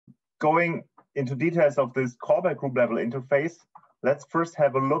going into details of this callback group level interface, let's first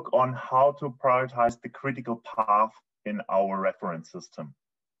have a look on how to prioritize the critical path in our reference system.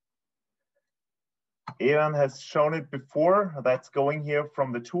 Evan has shown it before. That's going here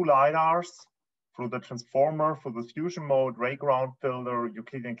from the two LiDARs through the transformer, through the fusion mode, ray ground filter,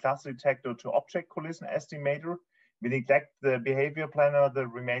 Euclidean cluster detector to object collision estimator. We neglect the behavior planner, the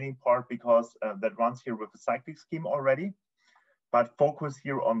remaining part, because that runs here with a cyclic scheme already. But focus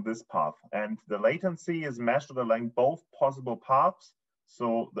here on this path. And the latency is measured along both possible paths.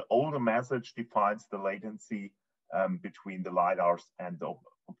 So the older message defines the latency between the LiDARs and the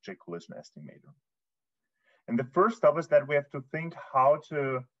object collision estimator. And the first step is that we have to think how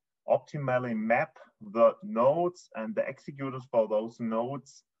to optimally map the nodes and the executors for those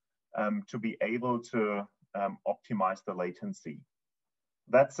nodes to be able to optimize the latency.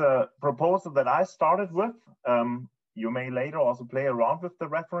 That's a proposal that I started with. You may later also play around with the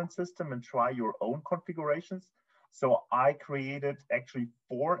reference system and try your own configurations. So I created actually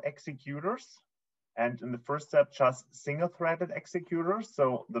 4 executors. And in the first step, just single-threaded executors.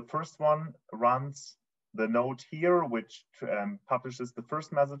 So the first one runs the node here, which publishes the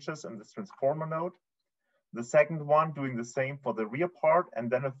first messages in this transformer node. The second one doing the same for the rear part. And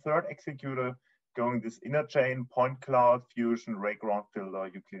then a third executor going this inner chain, point cloud, fusion, ray ground filter,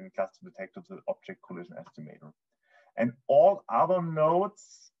 Euclidean cluster detector to object collision estimator. And all other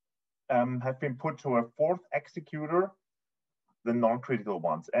nodes have been put to a 4th executor, the non-critical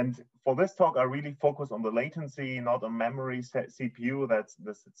ones. And for this talk, I really focus on the latency, not on memory, CPU. That's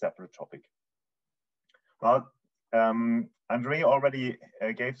a separate topic. Well, Andre already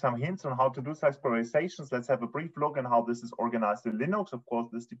gave some hints on how to do such prioritizations. Let's have a brief look at how this is organized in Linux. Of course,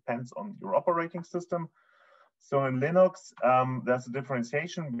 this depends on your operating system. So in Linux, there's a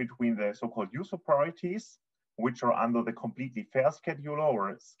differentiation between the so-called user priorities, which are under the completely fair scheduler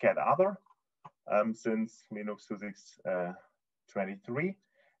or sched_other since Linux 2623.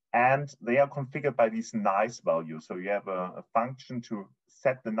 And they are configured by these nice values. So you have a function to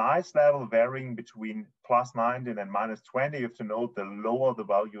set the nice level varying between +19 and -20. You have to note the lower the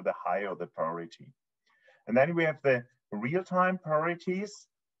value, the higher the priority. And then we have the real-time priorities,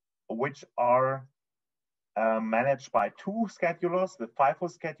 which are managed by 2 schedulers, the FIFO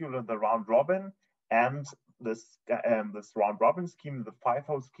scheduler, the round robin, and this round robin scheme, the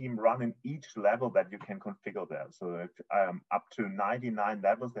FIFO scheme run in each level that you can configure there. So up to 99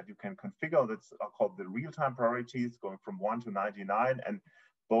 levels that you can configure. That's called the real-time priorities, going from 1 to 99, and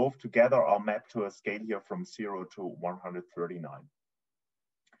both together are mapped to a scale here from 0 to 139.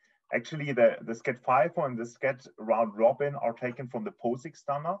 Actually, the sched FIFO and the sched round robin are taken from the POSIX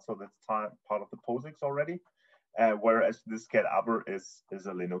standard, so that's part of the POSIX already. Whereas this sched_other is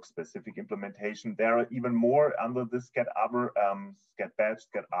a Linux-specific implementation. There are even more under this sched_other, sched_batch,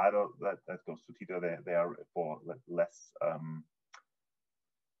 sched_idle, that goes to Tito. They are for less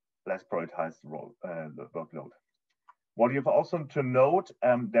prioritized workload. What you have also to note,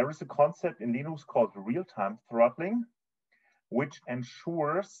 there is a concept in Linux called real-time throttling, which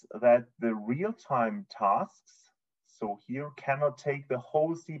ensures that the real-time tasks, so here, cannot take the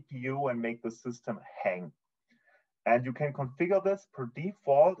whole CPU and make the system hang. And you can configure this per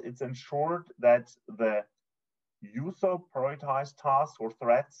default. It's ensured that the user prioritized tasks or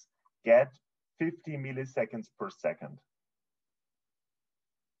threads get 50 milliseconds per second.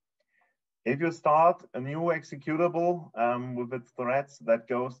 If you start a new executable with its threads, that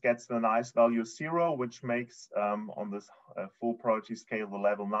gets the nice value 0, which makes on this full priority scale the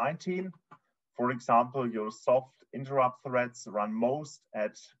level 19. For example, your soft interrupt threads run most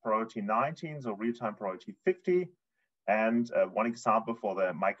at priority 19, so real-time priority 50. And one example for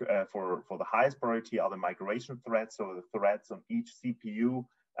the highest priority are the migration threads, so the threads on each CPU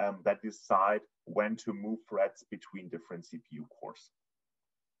that decide when to move threads between different CPU cores.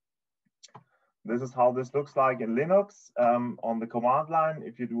 This is how this looks like in Linux on the command line.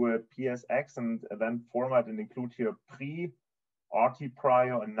 If you do a PSX and then format and include here pre, RT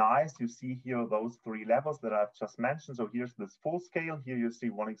prior, and nice, you see here those 3 levels that I've just mentioned. So here's this full scale. Here you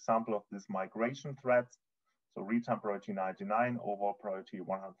see one example of this migration threads. So real-time priority 99, overall priority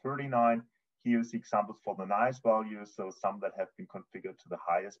 139. Here you see examples for the nice values. So some that have been configured to the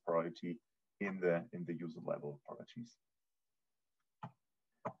highest priority in the user level priorities.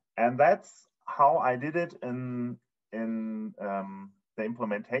 And that's how I did it in the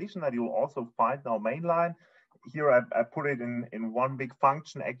implementation that you'll also find in our mainline. Here I put it in one big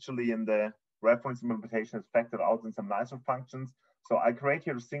function. Actually, in the reference implementation, it's factored out in some nicer functions. So I create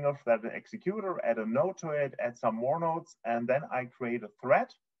here a single-threaded executor, add a node to it, add some more nodes, and then I create a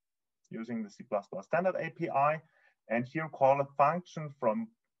thread using the C++ standard API, and here call a function from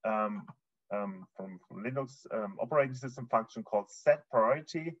from Linux operating system function called set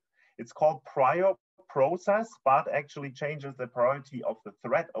priority. It's called prior process, but actually changes the priority of the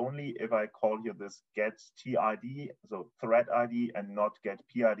thread only if I call here this get TID, so thread ID, and not get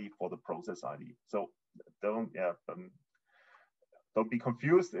PID for the process ID. So don't be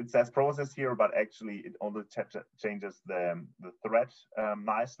confused. It says process here, but actually it only changes the thread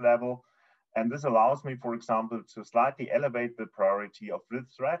nice level. And this allows me, for example, to slightly elevate the priority of this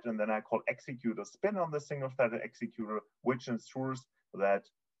thread. And then I call executor spin on the single threaded executor, which ensures that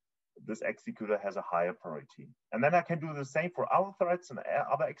this executor has a higher priority. And then I can do the same for other threads and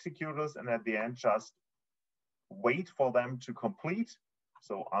other executors. And at the end, just wait for them to complete.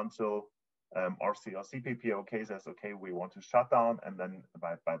 So until RC or CPP says, okay, we want to shut down. And then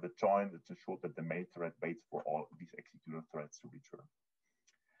by the join, it's assured that the main thread waits for all these executor threads to return.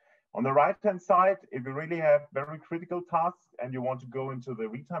 On the right-hand side, if you really have very critical tasks and you want to go into the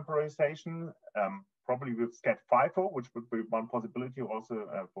real-time prioritization, probably with SCAD FIFO, which would be one possibility also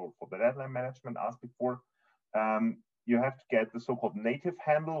for the deadline management as before, you have to get the so-called native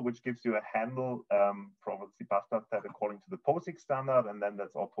handle, which gives you a handle from C++ that according to the POSIX standard, and then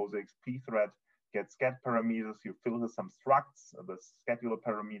that's all POSIX pthread get SCAD parameters, you fill in some structs, the scheduler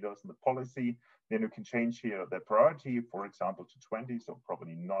parameters and the policy, then you can change here the priority, for example, to 20, so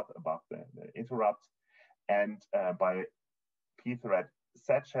probably not above the interrupt. And by pthread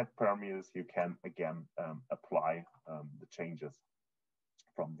set chat parameters, you can again apply the changes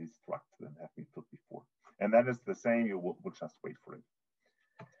from these structs that have been put before. And that is the same, you will just wait for it.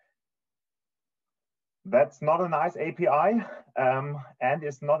 That's not a nice API, and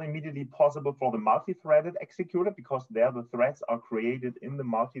it's not immediately possible for the multi-threaded executor because there the threads are created in the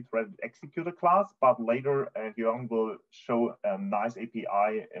multi-threaded executor class, but later Jörn will show a nice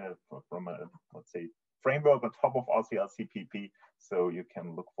API from a, let's say, framework on top of RCL-CPP, so you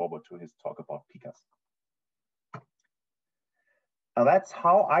can look forward to his talk about PCAS. Now that's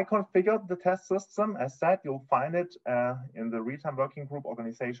how I configured the test system. As said, you'll find it in the real-time working group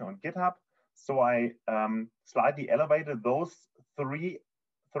organization on GitHub. So I slightly elevated those 3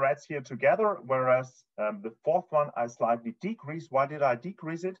 threads here together, whereas the 4th one I slightly decreased. Why did I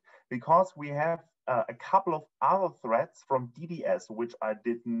decrease it? Because we have a couple of other threads from DDS, which I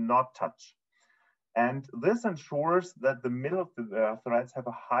did not touch. And this ensures that the middle of the threads have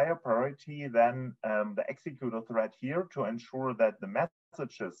a higher priority than the executor thread here to ensure that the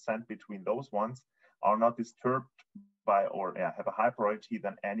messages sent between those ones are not disturbed by or have a high priority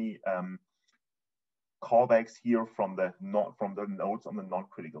than any callbacks here from the nodes on the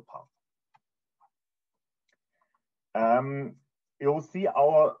non-critical path. You'll see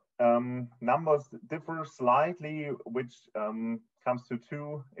our numbers differ slightly, which comes to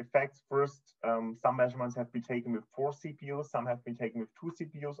 2 effects. First, some measurements have been taken with 4 CPUs, some have been taken with 2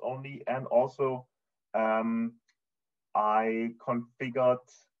 CPUs only, and also I configured,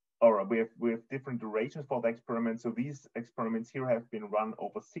 or we have different durations for the experiments. So these experiments here have been run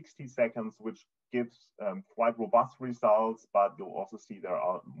over 60 seconds, which gives quite robust results, but you'll also see there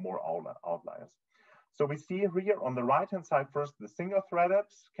are more outliers. So we see here on the right-hand side first the single-threaded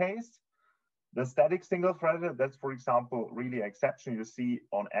case. The static single-threaded, that's, for example, really an exception. You see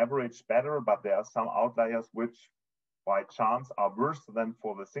on average better, but there are some outliers which by chance are worse than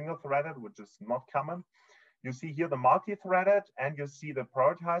for the single-threaded, which is not common. You see here the multi-threaded, and you see the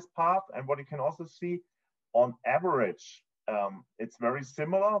prioritized path. And what you can also see on average, it's very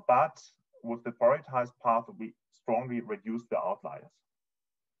similar, but with the prioritized path, we strongly reduce the outliers.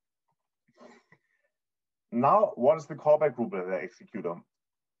 Now, what is the callback group of the executor?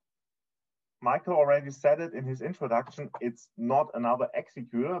 Michael already said it in his introduction. It's not another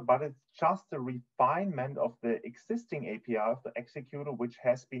executor, but it's just a refinement of the existing API of the executor, which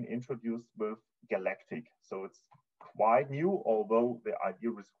has been introduced with Galactic. So it's quite new, although the idea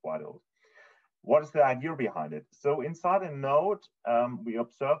is quite old. What is the idea behind it? So inside a node, we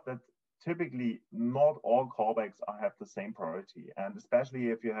observe that typically not all callbacks have the same priority. And especially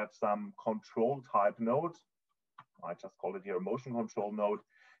if you have some control type node, I just call it here a motion control node,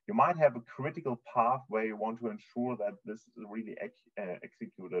 you might have a critical path where you want to ensure that this is really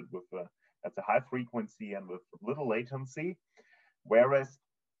executed with at a high frequency and with little latency, whereas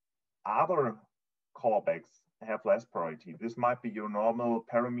other callbacks have less priority. This might be your normal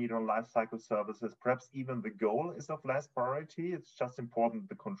parameter and lifecycle services. Perhaps even the goal is of less priority. It's just important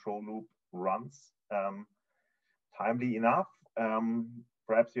the control loop runs timely enough.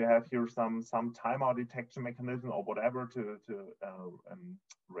 Perhaps you have here some timeout detection mechanism or whatever to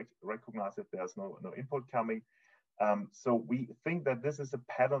recognize if there's no input coming. So we think that this is a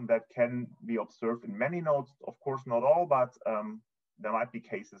pattern that can be observed in many nodes. Of course, not all, but there might be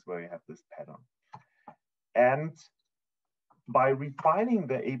cases where you have this pattern. And by refining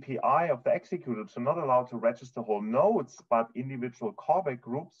the API of the executor to not allow to register whole nodes, but individual callback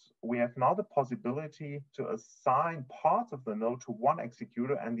groups, we have now the possibility to assign parts of the node to one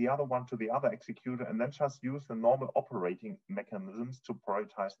executor and the other one to the other executor, and then just use the normal operating mechanisms to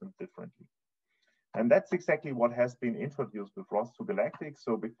prioritize them differently. And that's exactly what has been introduced with ROS to Galactic.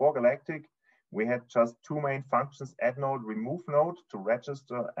 So before Galactic, we had just two main functions, add node, remove node, to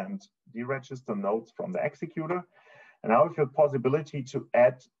register and deregister nodes from the executor. And now we have the possibility to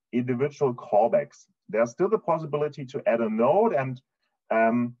add individual callbacks. There's still the possibility to add a node, and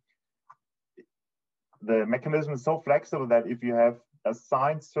the mechanism is so flexible that if you have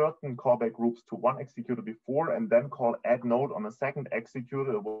assigned certain callback groups to one executor before and then call add node on a second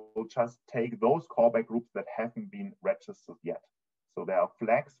executor, it will just take those callback groups that haven't been registered yet. So there are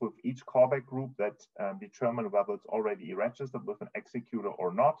flags with each callback group that determine whether it's already registered with an executor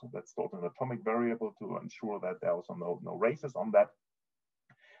or not. That's stored an atomic variable to ensure that there are also no races on that.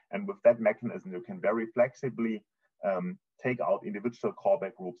 And with that mechanism, you can very flexibly take out individual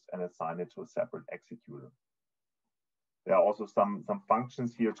callback groups and assign it to a separate executor. There are also some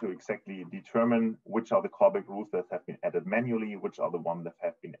functions here to exactly determine which are the callback groups that have been added manually, which are the ones that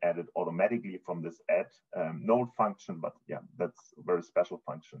have been added automatically from this add node function. But yeah, that's a very special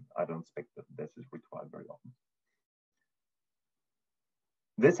function. I don't expect that this is required very often.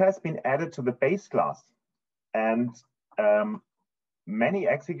 This has been added to the base class, and many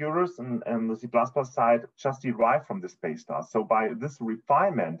executors on the C++ side just derive from this base class. So by this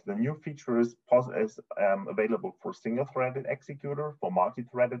refinement, the new feature is available for single-threaded executor, for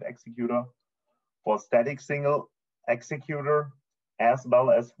multi-threaded executor, for static single executor, as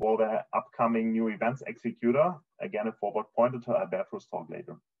well as for the upcoming new events executor. Again, a forward pointer to Alberto's talk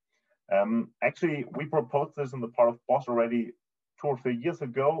later. Actually, we proposed this in the part of BOSH already 2 or 3 years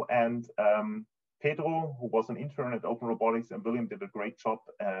ago, and Pedro, who was an intern at Open Robotics, and William did a great job.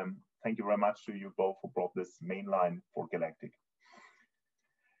 Thank you very much to you both who brought this mainline for Galactic.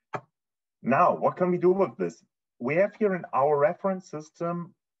 Now, what can we do with this? We have here in our reference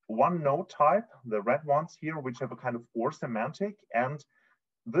system one node type, the red ones here, which have a kind of OR semantic. And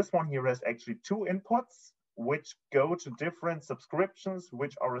this one here has actually 2 inputs, which go to different subscriptions,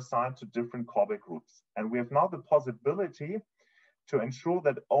 which are assigned to different callback groups. And we have now the possibility to ensure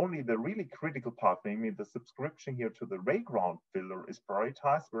that only the really critical part, namely the subscription here to the Rayground filter, is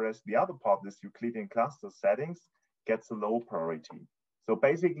prioritized, whereas the other part, this Euclidean cluster settings, gets a low priority. So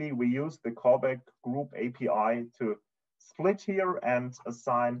basically, we use the callback group API to split here and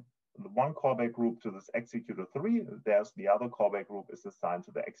assign the one callback group to this executor 3. There's the other callback group is assigned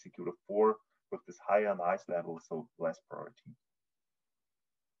to the executor 4 with this higher nice level, so less priority.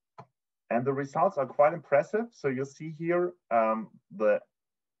 And the results are quite impressive. So you see here the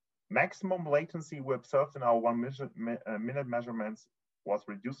maximum latency we observed in our 1 minute measurements was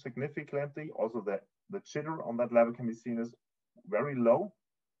reduced significantly. Also the jitter on that level can be seen as very low.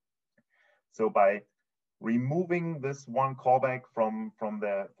 So by removing this one callback from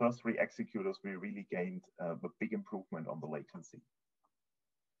the first 3 executors, we really gained a big improvement on the latency.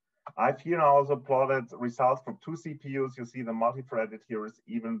 I've here now also plotted results from 2 CPUs. You see the multi-threaded here is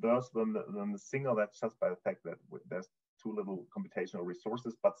even worse than the single. That's just by the fact that there's too little computational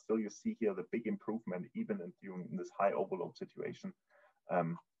resources, but still you see here the big improvement even during this high overload situation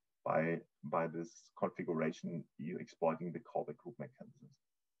by this configuration, you exploiting the callback group mechanisms.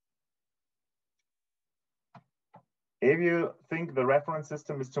 If you think the reference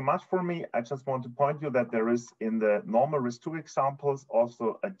system is too much for me, I just want to point you that there is in the normal RISC-2 examples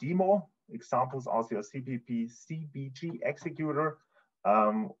also a demo examples, also a CBG executor,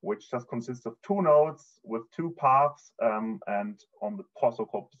 which just consists of 2 nodes with 2 paths, and on the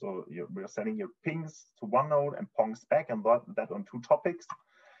so-called, we're sending here pings to one node and pongs back, and that on 2 topics.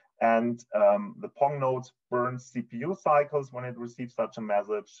 And the Pong node burns CPU cycles when it receives such a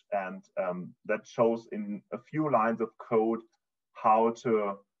message, and that shows in a few lines of code how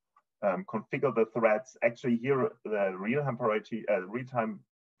to configure the threads. Actually, here the real-time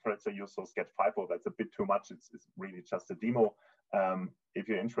threads are used, so get FIFO. That's a bit too much. It's really just a demo. If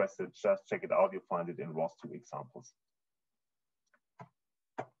you're interested, just check it out. You'll find it in ROS2 examples.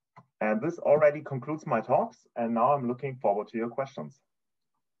 And this already concludes my talks, and now I'm looking forward to your questions.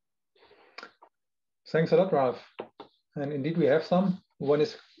 Thanks a lot, Ralph. And indeed, we have some. One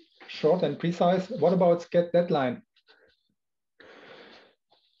is short and precise. What about get deadline?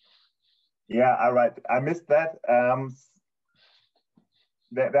 Yeah, all right. I missed that.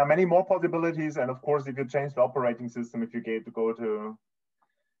 There are many more possibilities. And of course, if you change the operating system, if you go to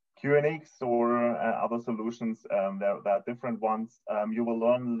QNX or other solutions. There are different ones. You will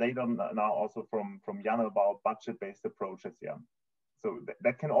learn later now also from Jan about budget-based approaches. Yeah, so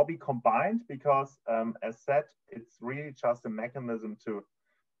that can all be combined because, as said, it's really just a mechanism to,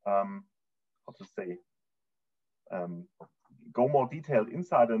 how to say, go more detailed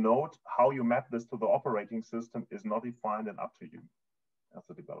inside a node. How you map this to the operating system is not defined and up to you as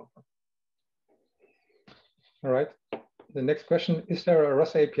a developer. All right. The next question, is there a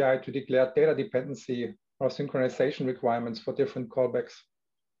ROS API to declare data dependency or synchronization requirements for different callbacks?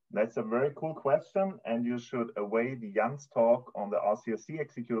 That's a very cool question, and you should await Jan's talk on the RCRC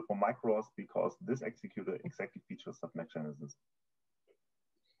executor for micros, because this executor exactly features such mechanisms.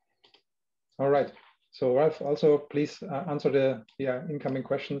 All right. So Ralph, also please answer the incoming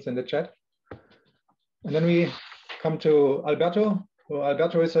questions in the chat. And then we come to Alberto. So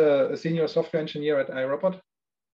Alberto is a senior software engineer at iRobot.